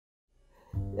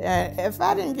And if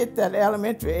I didn't get that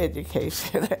elementary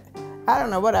education, I don't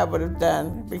know what I would have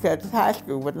done, because high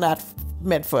school was not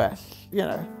meant for us, you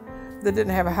know. They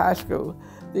didn't have a high school.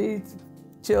 These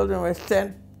children were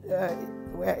sent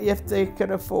if they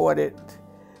could afford it,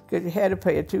 because you had to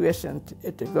pay a tuition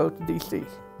to go to D.C.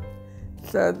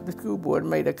 So the school board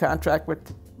made a contract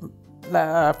with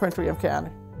Prince William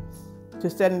County to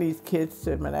send these kids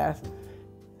to Manassas.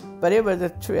 But it was a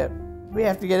trip. We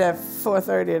have to get up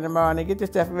 4:30 in the morning, get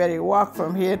yourself ready, walk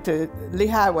from here to Lee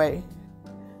Highway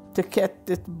to catch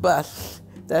this bus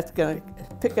that's going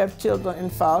to pick up children in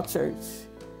Fall Church.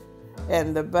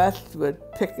 And the bus would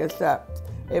pick us up.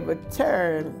 It would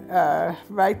turn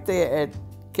right there at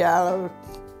Gallows,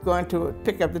 going to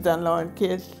pick up the Dunlawin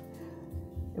kids.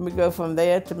 And we go from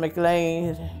there to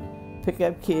McLean, pick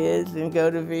up kids, and go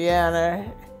to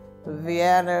Vienna. From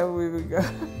Vienna, we would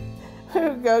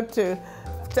go to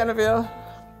Centerville,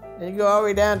 and you go all the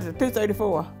way down to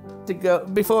 234 to go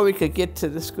before we could get to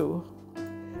the school.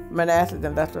 Manassas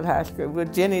Industrial High School, where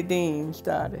Jenny Dean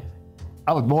started.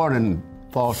 I was born in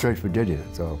Falls Church, Virginia,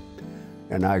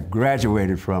 and I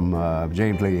graduated from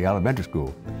James Lee Elementary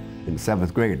School in the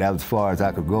 7th grade. That was as far as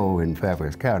I could go in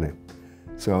Fairfax County.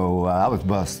 So I was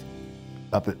bused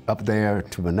up there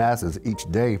to Manassas each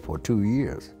day for 2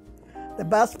 years. The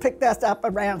bus picked us up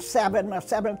around 7 or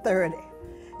 7:30,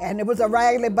 and it was a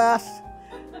raggedy bus.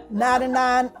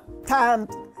 99 times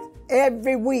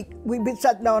every week we'd be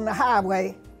sitting on the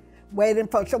highway waiting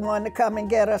for someone to come and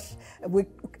get us. We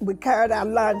carried our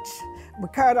lunch.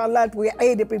 We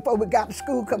ate it before we got to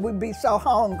school because we'd be so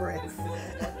hungry.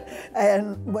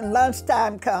 And when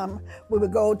lunchtime come, we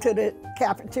would go to the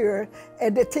cafeteria,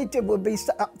 and the teacher would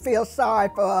feel sorry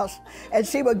for us, and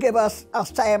she would give us a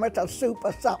sandwich or soup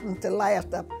or something to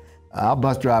last us. Our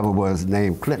bus driver was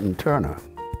named Clinton Turner,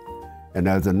 and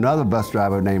there was another bus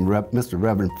driver named Mr.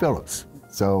 Reverend Phillips.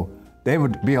 So they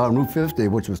would be on Route 50,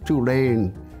 which was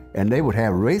 2-lane, and they would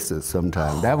have races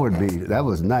sometimes. That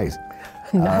was nice.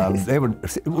 Nice.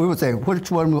 We would say, which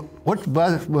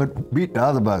bus would beat the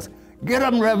other bus? Get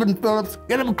him, Reverend Phillips.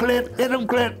 Get him, Clint. Get him,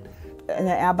 Clint. And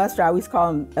our bus driver, we used to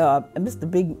call him Mr.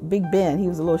 Big Ben. He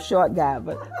was a little short guy,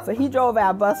 so he drove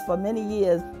our bus for many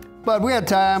years. But we had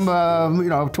time,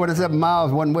 27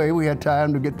 miles one way. We had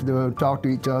time to get to talk to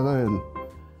each other,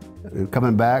 and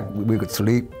coming back, we could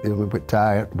sleep. We were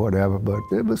tired, whatever. But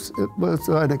it was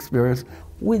an experience.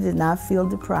 We did not feel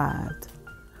deprived.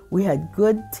 We had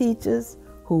good teachers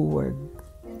who were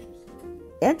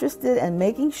interested in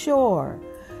making sure,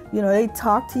 they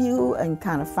talk to you and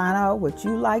kind of find out what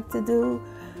you like to do.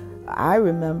 I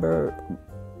remember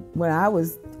when I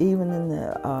was even in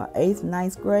the 8th,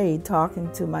 9th grade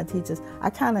talking to my teachers, I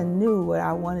kind of knew what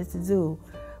I wanted to do,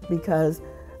 because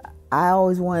I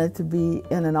always wanted to be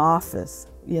in an office,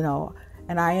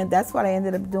 and that's what I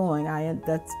ended up doing.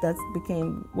 That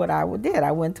became what I did.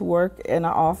 I went to work in an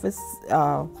office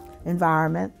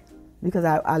environment because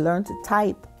I learned to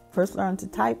type, first learned to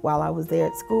type while I was there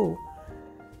at school.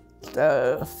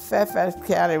 Fairfax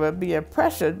County was being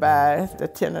pressured by the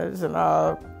tenants and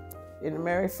all in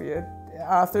Merrifield,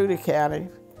 all through the county,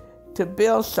 to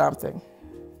build something.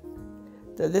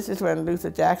 So this is when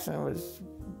Luther Jackson was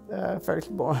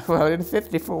first born, well, in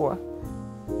 '54.